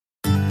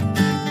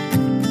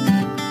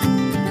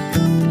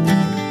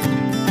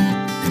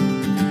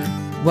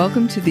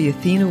Welcome to the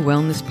Athena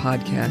Wellness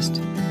Podcast,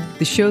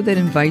 the show that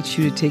invites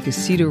you to take a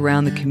seat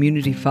around the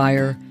community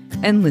fire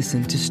and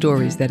listen to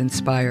stories that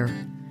inspire.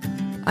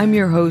 I'm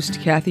your host,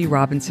 Kathy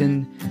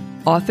Robinson,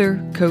 author,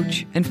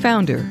 coach, and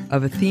founder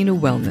of Athena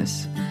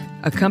Wellness,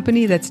 a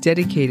company that's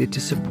dedicated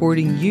to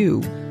supporting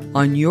you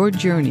on your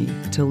journey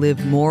to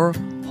live more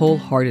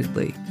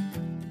wholeheartedly.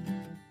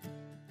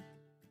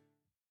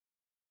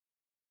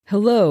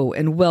 Hello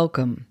and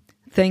welcome.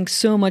 Thanks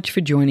so much for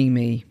joining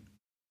me.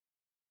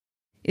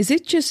 Is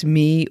it just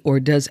me, or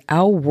does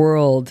our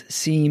world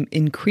seem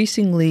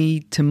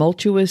increasingly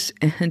tumultuous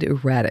and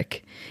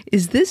erratic?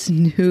 Is this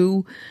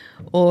new,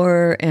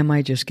 or am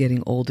I just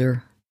getting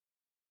older?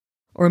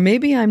 Or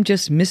maybe I'm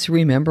just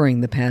misremembering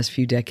the past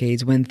few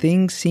decades when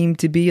things seem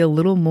to be a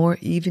little more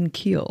even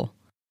keel.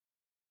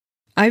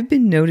 I've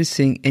been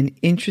noticing an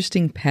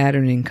interesting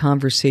pattern in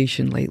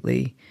conversation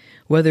lately,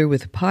 whether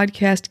with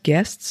podcast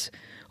guests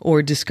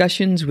or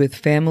discussions with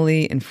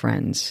family and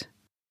friends.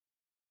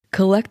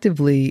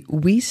 Collectively,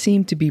 we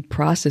seem to be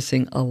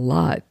processing a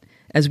lot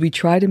as we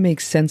try to make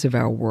sense of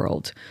our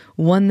world,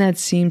 one that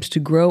seems to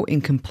grow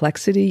in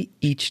complexity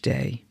each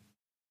day.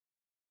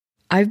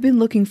 I've been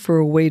looking for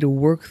a way to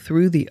work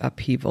through the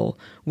upheaval,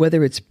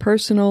 whether it's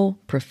personal,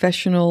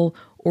 professional,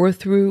 or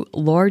through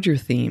larger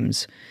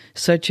themes,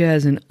 such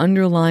as an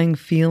underlying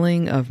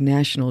feeling of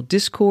national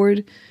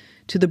discord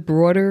to the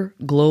broader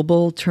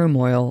global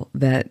turmoil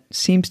that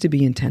seems to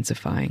be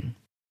intensifying.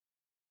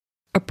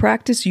 A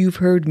practice you've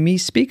heard me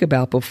speak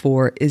about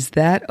before is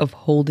that of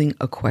holding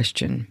a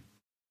question.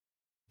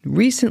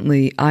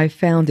 Recently, I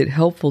found it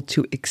helpful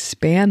to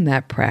expand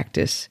that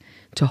practice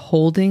to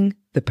holding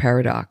the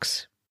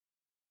paradox.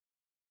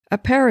 A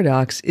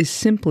paradox is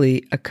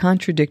simply a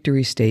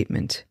contradictory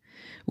statement,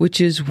 which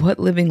is what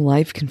living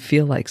life can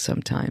feel like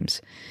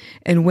sometimes.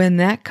 And when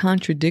that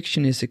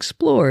contradiction is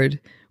explored,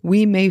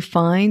 we may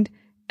find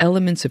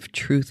elements of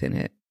truth in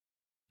it,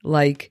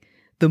 like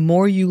the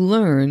more you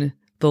learn,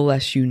 the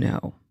less you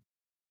know.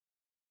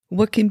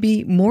 What can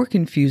be more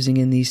confusing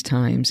in these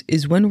times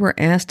is when we're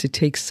asked to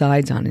take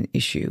sides on an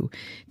issue,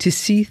 to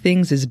see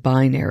things as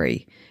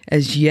binary,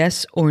 as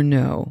yes or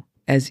no,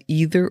 as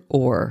either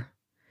or.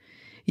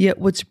 Yet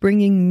what's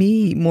bringing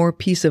me more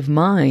peace of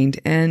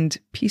mind and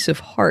peace of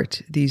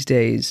heart these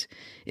days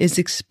is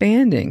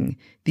expanding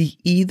the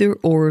either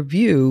or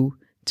view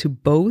to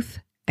both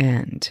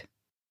and.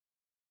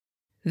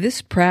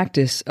 This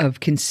practice of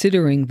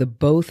considering the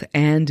both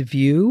and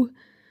view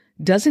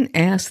doesn't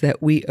ask that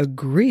we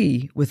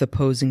agree with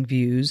opposing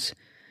views,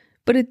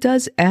 but it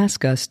does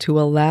ask us to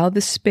allow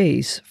the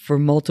space for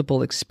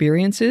multiple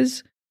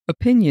experiences,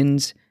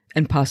 opinions,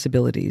 and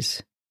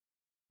possibilities.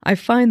 I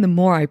find the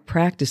more I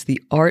practice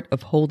the art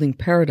of holding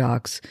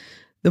paradox,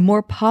 the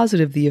more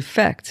positive the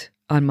effect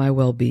on my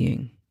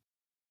well-being.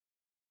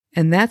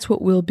 And that's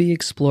what we'll be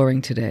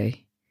exploring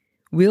today.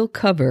 We'll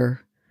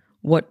cover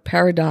what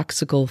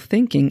paradoxical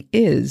thinking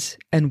is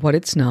and what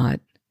it's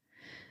not,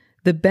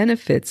 the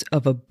benefits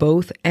of a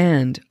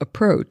both-and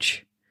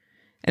approach,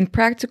 and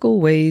practical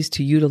ways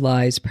to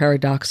utilize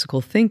paradoxical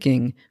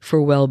thinking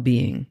for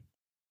well-being.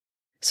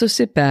 So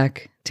sit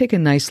back, take a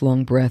nice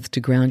long breath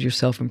to ground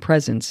yourself in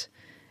presence,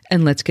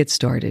 and let's get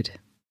started.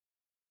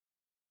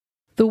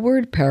 The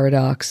word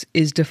paradox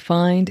is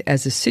defined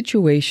as a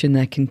situation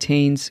that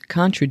contains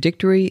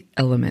contradictory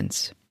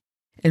elements,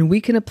 and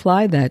we can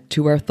apply that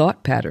to our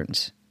thought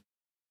patterns.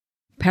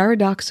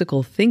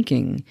 Paradoxical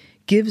thinking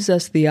gives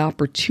us the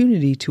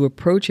opportunity to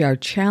approach our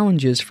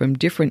challenges from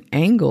different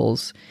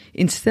angles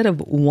instead of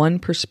one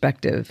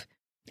perspective,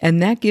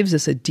 and that gives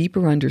us a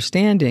deeper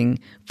understanding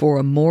for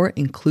a more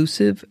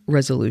inclusive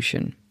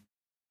resolution.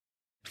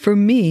 For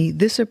me,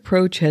 this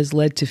approach has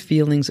led to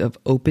feelings of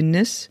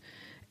openness,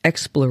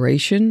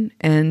 exploration,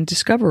 and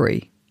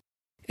discovery,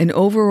 an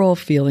overall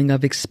feeling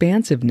of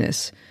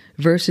expansiveness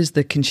versus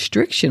the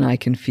constriction I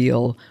can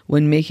feel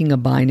when making a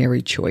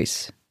binary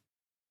choice.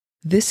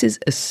 This is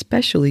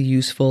especially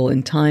useful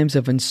in times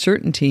of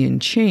uncertainty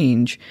and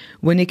change,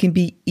 when it can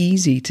be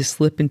easy to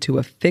slip into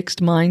a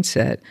fixed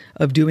mindset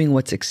of doing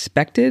what's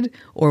expected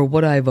or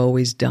what I've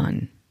always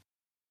done.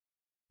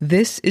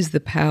 This is the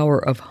power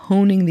of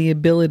honing the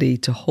ability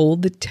to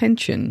hold the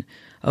tension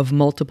of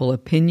multiple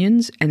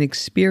opinions and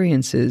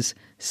experiences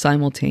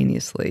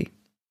simultaneously.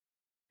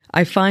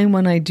 I find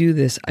when I do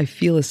this, I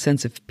feel a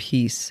sense of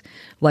peace,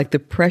 like the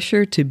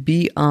pressure to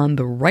be on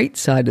the right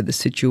side of the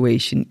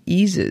situation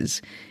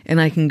eases, and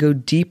I can go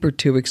deeper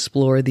to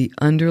explore the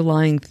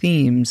underlying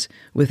themes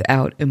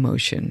without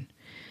emotion.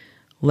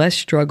 Less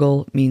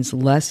struggle means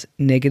less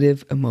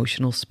negative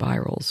emotional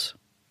spirals.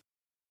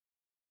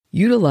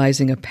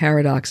 Utilizing a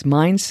paradox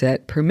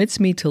mindset permits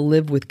me to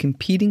live with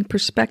competing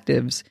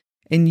perspectives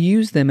and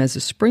use them as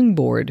a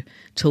springboard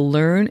to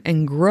learn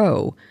and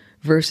grow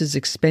versus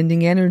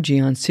expending energy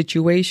on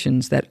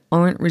situations that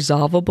aren't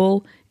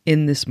resolvable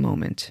in this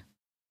moment.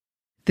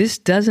 This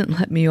doesn't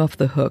let me off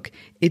the hook.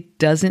 It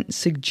doesn't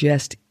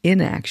suggest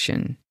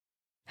inaction.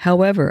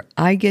 However,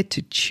 I get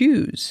to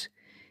choose.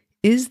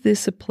 Is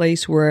this a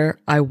place where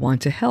I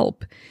want to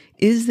help?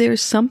 Is there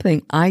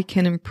something I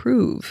can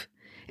improve?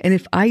 And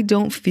if I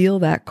don't feel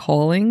that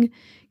calling,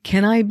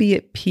 can I be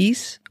at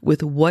peace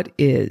with what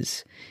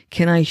is?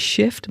 Can I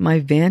shift my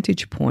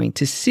vantage point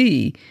to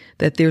see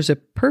that there's a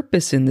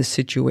purpose in this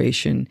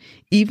situation,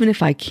 even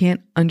if I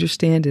can't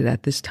understand it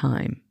at this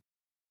time?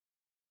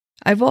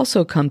 I've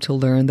also come to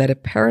learn that a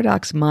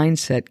paradox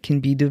mindset can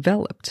be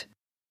developed.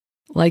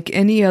 Like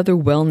any other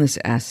wellness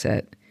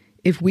asset,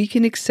 if we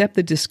can accept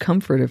the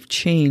discomfort of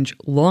change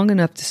long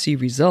enough to see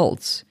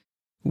results,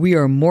 we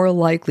are more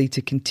likely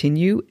to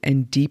continue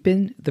and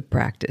deepen the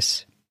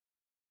practice.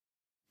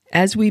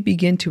 As we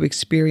begin to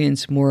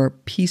experience more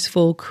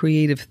peaceful,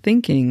 creative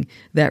thinking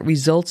that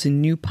results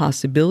in new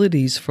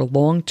possibilities for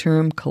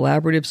long-term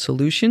collaborative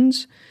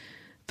solutions,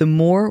 the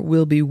more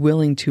we'll be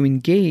willing to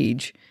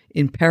engage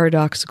in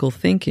paradoxical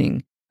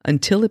thinking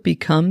until it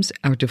becomes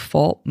our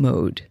default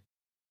mode.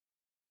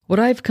 What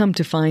I've come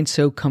to find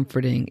so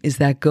comforting is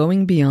that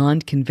going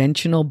beyond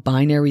conventional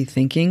binary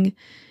thinking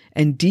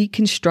and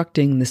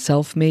deconstructing the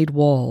self-made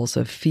walls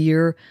of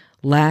fear,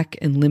 lack,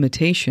 and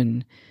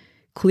limitation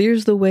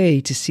clears the way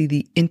to see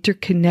the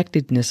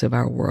interconnectedness of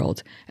our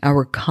world,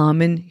 our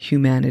common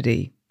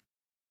humanity.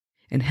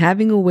 And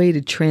having a way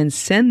to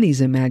transcend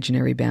these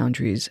imaginary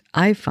boundaries,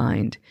 I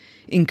find,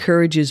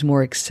 encourages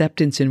more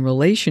acceptance in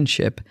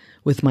relationship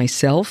with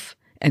myself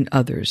and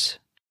others.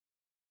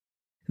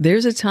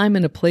 There's a time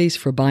and a place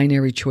for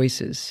binary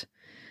choices.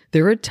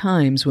 There are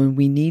times when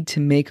we need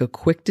to make a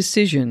quick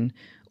decision,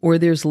 or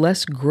there's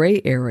less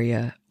gray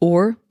area,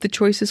 or the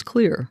choice is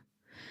clear.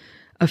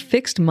 A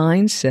fixed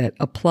mindset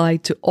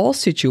applied to all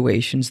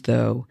situations,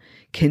 though,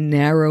 can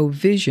narrow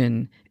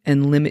vision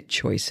and limit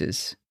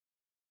choices.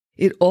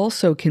 It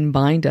also can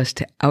bind us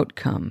to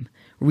outcome,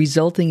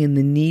 resulting in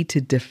the need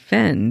to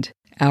defend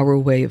our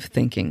way of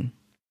thinking.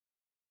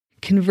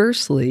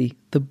 Conversely,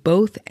 the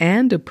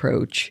both-and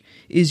approach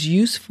is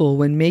useful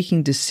when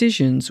making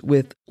decisions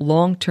with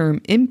long-term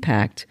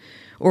impact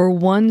or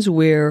ones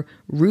where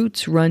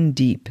roots run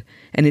deep,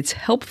 and it's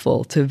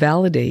helpful to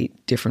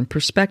validate different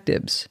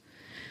perspectives.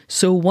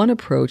 So one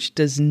approach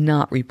does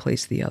not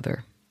replace the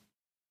other.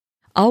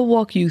 I'll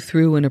walk you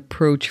through an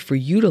approach for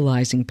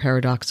utilizing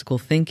paradoxical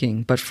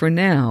thinking, but for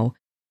now,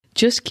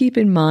 just keep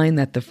in mind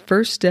that the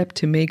first step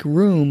to make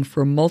room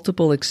for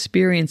multiple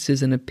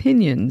experiences and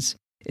opinions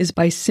is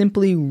by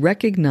simply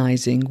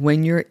recognizing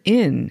when you're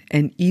in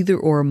an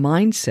either-or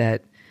mindset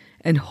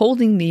and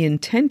holding the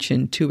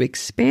intention to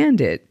expand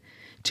it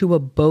to a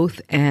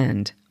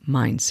both-and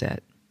mindset.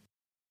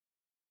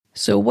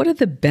 So what are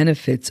the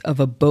benefits of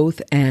a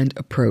both-and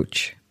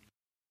approach?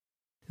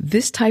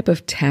 This type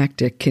of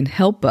tactic can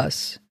help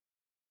us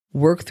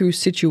work through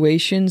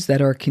situations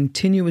that are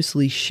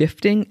continuously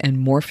shifting and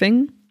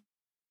morphing,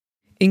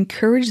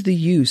 encourage the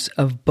use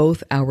of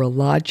both our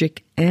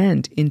logic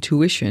and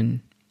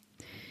intuition,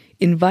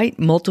 invite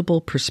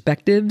multiple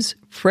perspectives,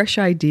 fresh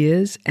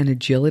ideas, and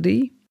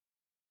agility,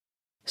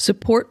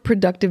 support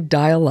productive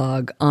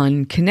dialogue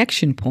on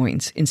connection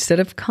points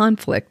instead of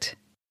conflict,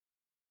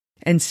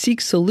 and seek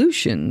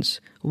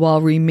solutions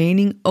while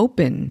remaining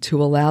open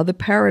to allow the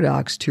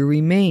paradox to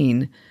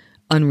remain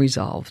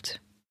unresolved.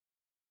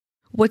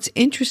 What's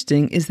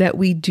interesting is that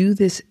we do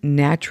this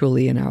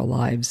naturally in our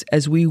lives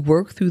as we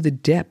work through the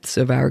depths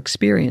of our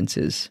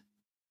experiences.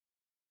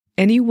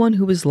 Anyone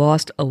who has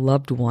lost a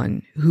loved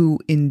one, who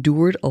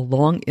endured a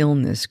long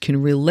illness,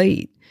 can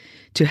relate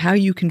to how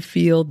you can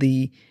feel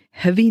the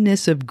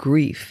heaviness of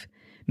grief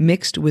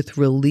mixed with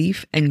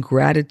relief and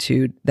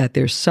gratitude that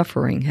their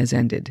suffering has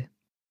ended.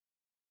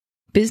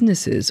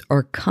 Businesses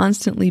are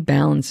constantly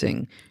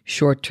balancing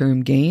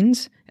short-term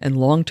gains and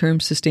long-term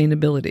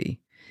sustainability.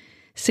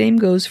 Same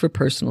goes for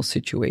personal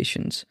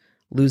situations.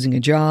 Losing a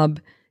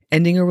job,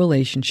 ending a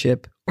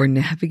relationship, or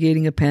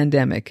navigating a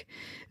pandemic.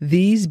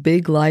 These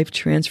big life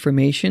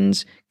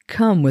transformations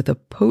come with a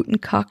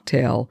potent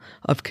cocktail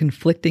of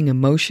conflicting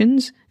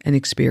emotions and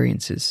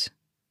experiences.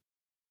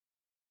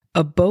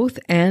 A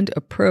both-and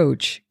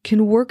approach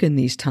can work in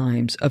these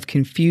times of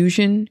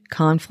confusion,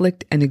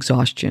 conflict, and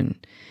exhaustion.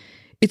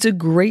 It's a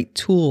great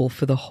tool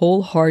for the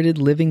wholehearted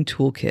living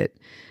toolkit,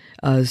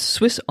 a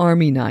Swiss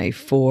Army knife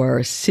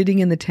for sitting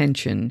in the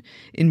tension,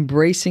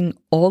 embracing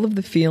all of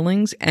the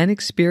feelings and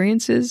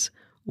experiences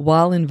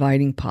while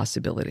inviting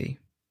possibility.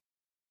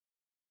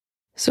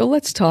 So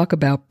let's talk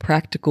about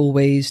practical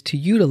ways to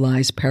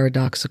utilize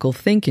paradoxical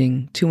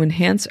thinking to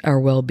enhance our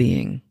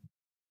well-being.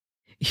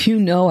 You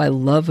know I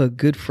love a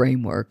good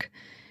framework,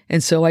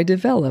 and so I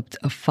developed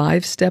a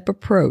 5-step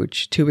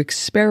approach to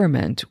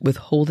experiment with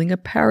holding a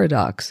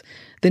paradox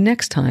the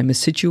next time a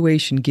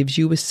situation gives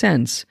you a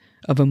sense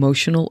of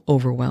emotional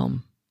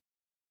overwhelm.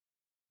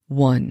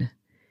 1.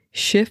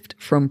 Shift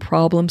from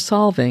problem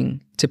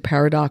solving to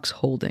paradox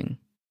holding.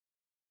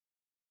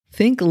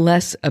 Think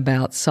less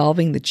about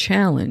solving the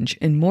challenge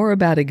and more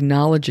about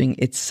acknowledging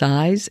its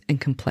size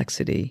and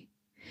complexity.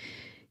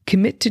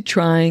 Commit to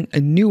trying a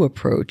new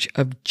approach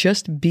of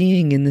just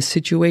being in the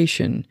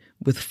situation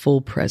with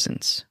full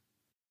presence.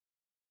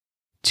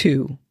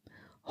 2.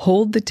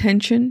 Hold the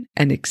tension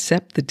and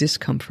accept the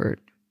discomfort.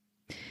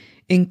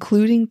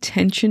 Including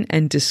tension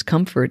and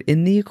discomfort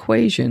in the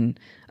equation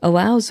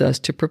allows us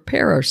to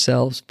prepare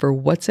ourselves for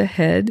what's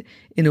ahead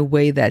in a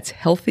way that's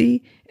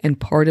healthy and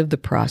part of the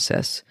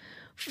process,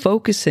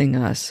 focusing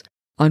us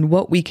on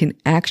what we can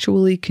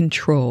actually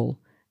control,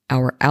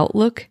 our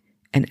outlook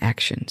and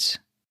actions.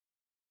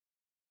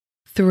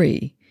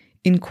 3.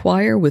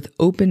 Inquire with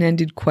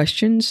open-ended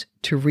questions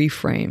to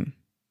reframe.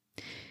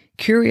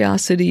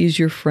 Curiosity is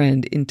your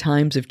friend in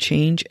times of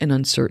change and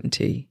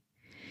uncertainty.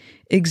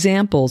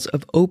 Examples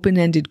of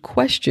open-ended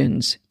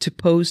questions to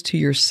pose to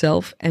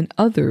yourself and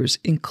others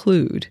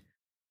include: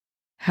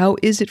 how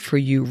is it for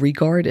you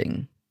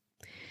regarding?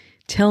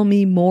 Tell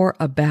me more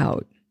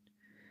about.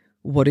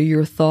 What are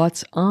your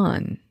thoughts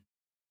on?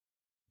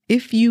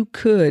 If you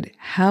could,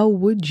 how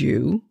would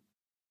you?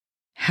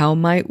 How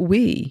might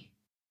we?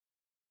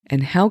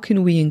 And how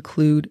can we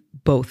include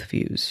both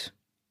views?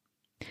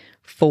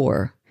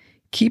 4.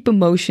 Keep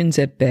emotions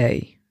at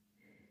bay.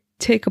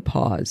 Take a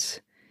pause.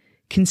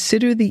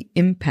 Consider the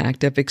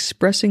impact of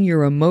expressing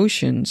your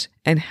emotions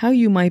and how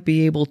you might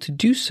be able to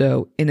do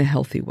so in a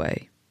healthy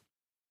way.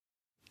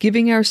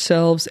 Giving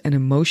ourselves an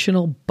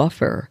emotional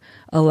buffer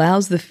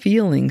allows the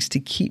feelings to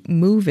keep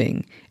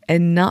moving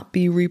and not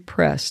be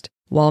repressed,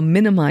 while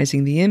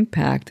minimizing the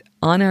impact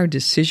on our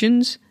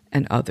decisions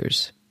and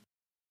others.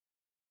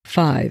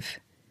 5.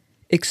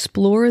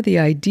 Explore the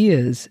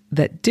ideas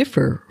that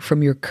differ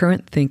from your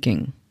current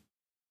thinking.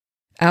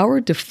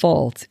 Our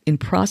default in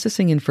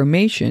processing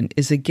information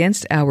is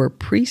against our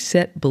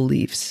preset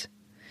beliefs.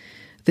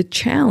 The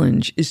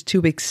challenge is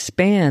to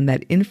expand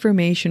that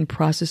information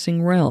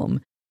processing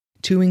realm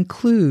to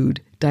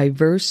include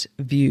diverse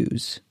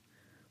views.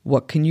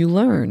 What can you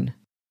learn?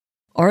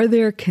 Are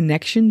there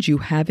connections you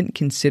haven't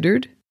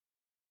considered?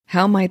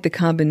 How might the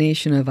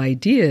combination of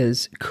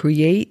ideas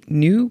create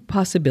new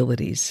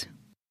possibilities?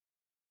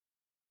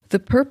 The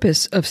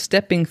purpose of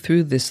stepping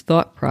through this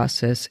thought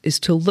process is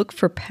to look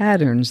for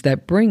patterns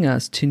that bring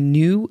us to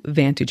new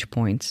vantage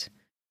points.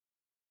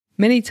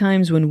 Many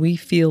times when we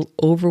feel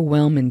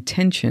overwhelm and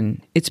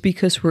tension, it's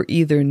because we're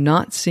either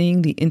not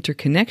seeing the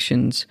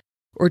interconnections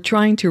or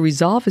trying to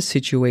resolve a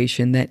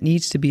situation that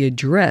needs to be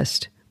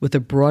addressed with a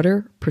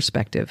broader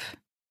perspective.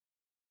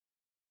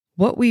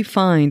 What we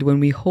find when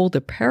we hold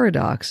a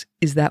paradox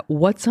is that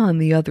what's on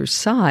the other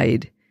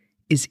side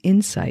is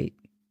insight.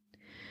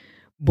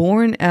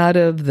 Born out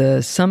of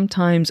the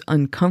sometimes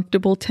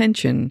uncomfortable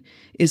tension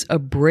is a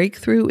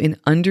breakthrough in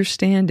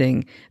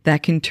understanding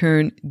that can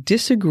turn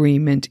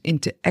disagreement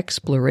into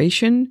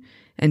exploration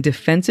and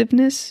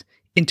defensiveness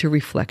into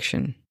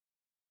reflection.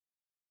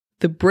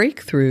 The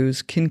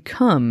breakthroughs can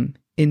come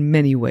in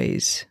many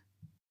ways.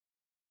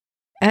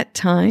 At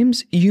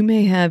times, you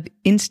may have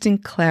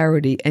instant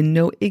clarity and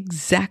know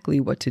exactly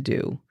what to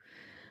do.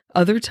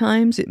 Other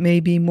times, it may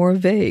be more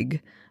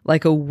vague,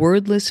 like a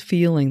wordless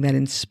feeling that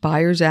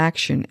inspires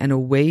action and a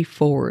way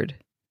forward.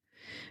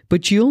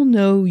 But you'll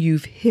know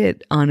you've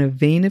hit on a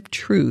vein of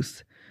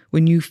truth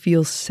when you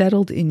feel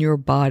settled in your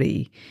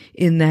body,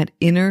 in that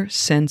inner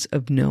sense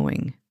of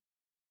knowing.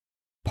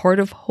 Part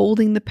of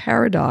holding the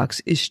paradox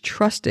is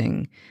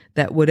trusting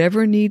that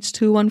whatever needs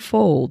to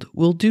unfold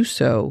will do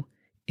so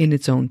in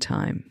its own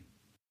time.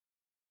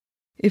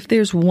 If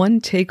there's one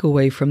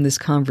takeaway from this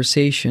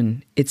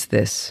conversation, it's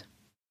this.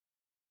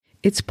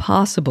 It's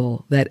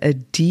possible that a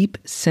deep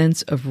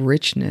sense of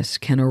richness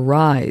can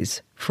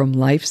arise from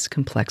life's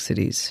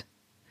complexities.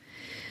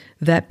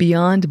 That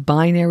beyond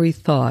binary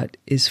thought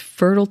is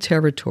fertile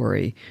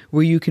territory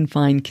where you can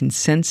find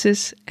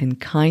consensus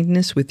and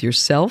kindness with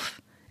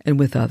yourself and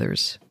with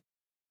others.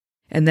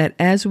 And that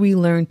as we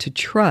learn to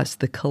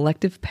trust the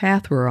collective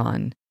path we're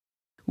on,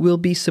 we'll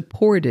be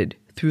supported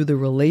through the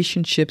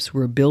relationships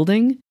we're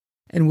building,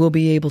 and we'll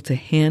be able to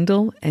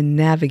handle and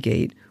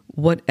navigate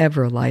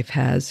whatever life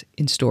has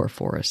in store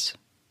for us.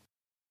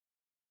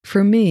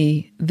 For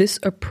me, this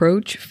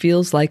approach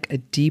feels like a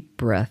deep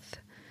breath,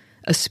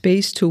 a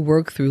space to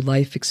work through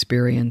life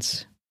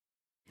experience.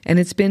 And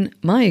it's been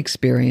my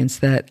experience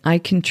that I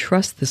can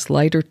trust this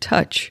lighter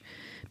touch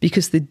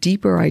because the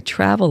deeper I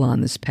travel on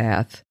this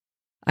path,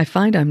 I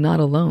find I'm not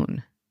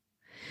alone.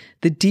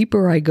 The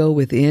deeper I go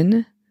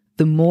within,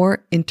 the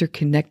more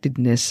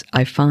interconnectedness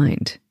I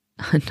find.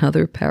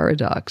 Another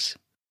paradox.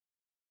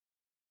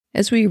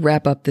 As we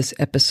wrap up this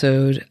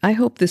episode, I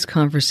hope this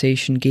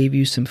conversation gave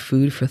you some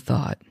food for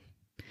thought.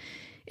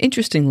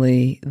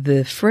 Interestingly,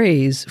 the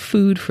phrase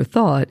food for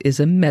thought is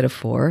a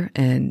metaphor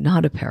and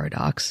not a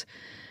paradox.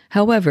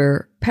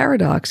 However,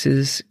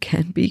 paradoxes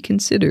can be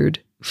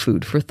considered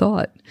food for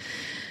thought.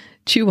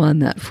 Chew on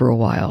that for a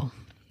while.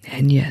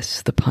 And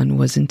yes, the pun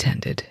was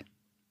intended.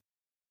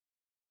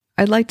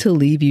 I'd like to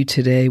leave you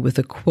today with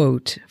a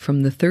quote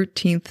from the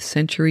 13th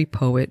century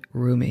poet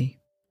Rumi,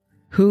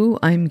 who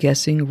I'm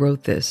guessing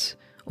wrote this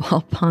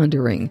while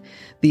pondering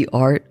the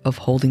art of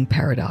holding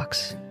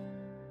paradox.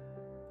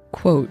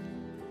 Quote,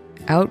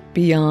 "Out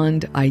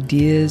beyond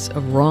ideas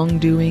of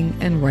wrongdoing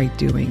and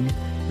right-doing,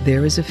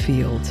 there is a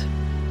field.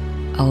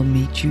 I'll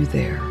meet you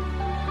there."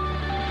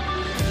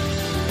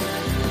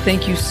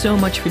 Thank you so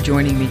much for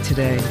joining me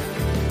today.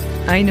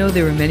 I know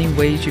there are many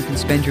ways you can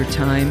spend your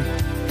time,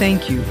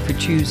 thank you for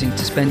choosing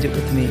to spend it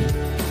with me.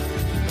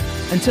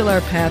 Until our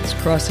paths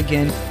cross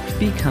again,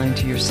 be kind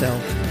to yourself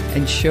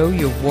and show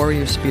your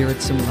warrior spirit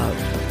some love.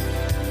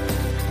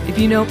 If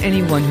you know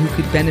anyone who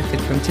could benefit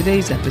from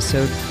today's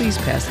episode, please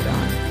pass it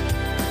on.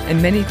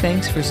 And many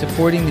thanks for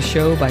supporting the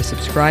show by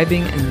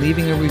subscribing and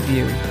leaving a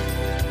review.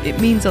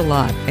 It means a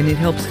lot, and it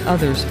helps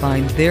others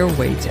find their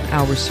way to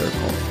our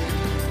circle.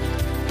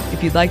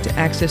 If you'd like to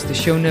access the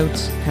show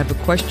notes, have a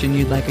question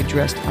you'd like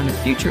addressed on a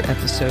future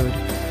episode,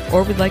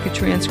 or would like a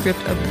transcript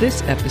of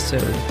this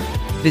episode,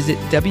 visit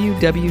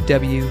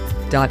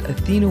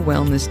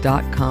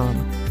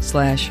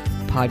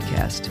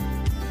www.athenawellness.com/podcast.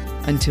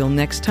 Until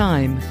next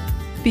time,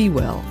 be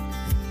well.